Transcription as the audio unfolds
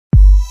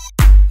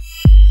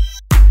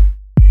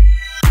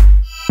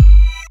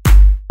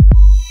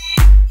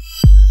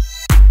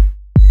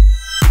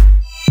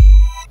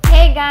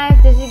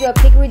up?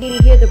 Hickory Diddy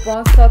here, the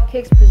Bronx Talk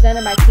Kicks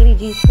presented by CD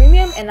Jeans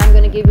Premium, and I'm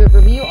going to give you a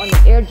review on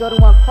the Air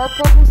Jordan 1 Curve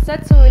Purple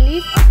set to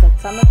release on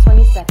September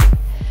 22nd.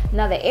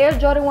 Now, the Air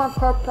Jordan 1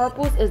 Curve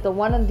Purples is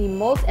one of the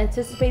most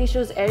anticipated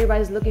shoes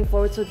everybody's looking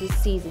forward to this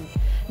season.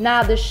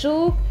 Now, the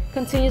shoe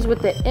continues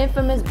with the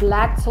infamous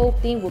black toe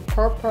theme with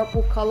curved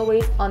purple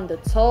colorways on the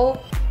toe,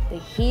 the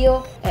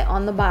heel, and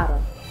on the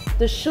bottom.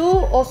 The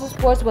shoe also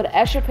sports with an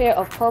extra pair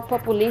of curved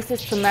purple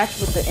laces to match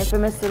with the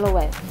infamous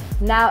silhouette.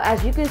 Now,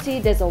 as you can see,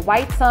 there's a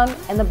white tongue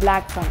and a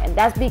black tongue, and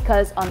that's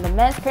because on the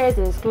men's pairs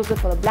it's exclusive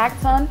for the black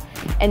tongue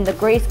and the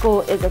gray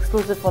skull is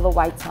exclusive for the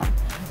white tongue.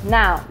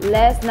 Now,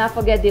 let's not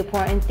forget the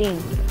important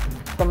thing,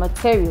 the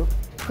material.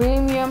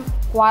 Premium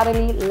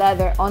quality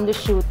leather on the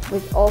shoe,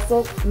 which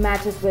also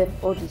matches with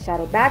OG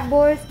Shadow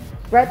backboards,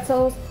 red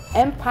toes,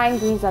 and pine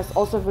greens that's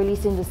also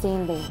releasing the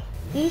same day.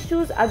 These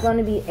shoes are going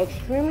to be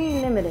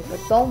extremely limited, but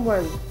don't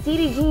worry,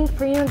 CD Jeans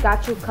Premium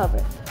got you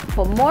covered.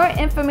 For more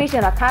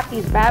information on cop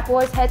these bad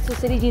boys, head to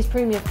CD Jeans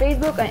Premium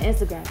Facebook and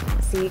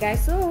Instagram. See you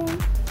guys soon.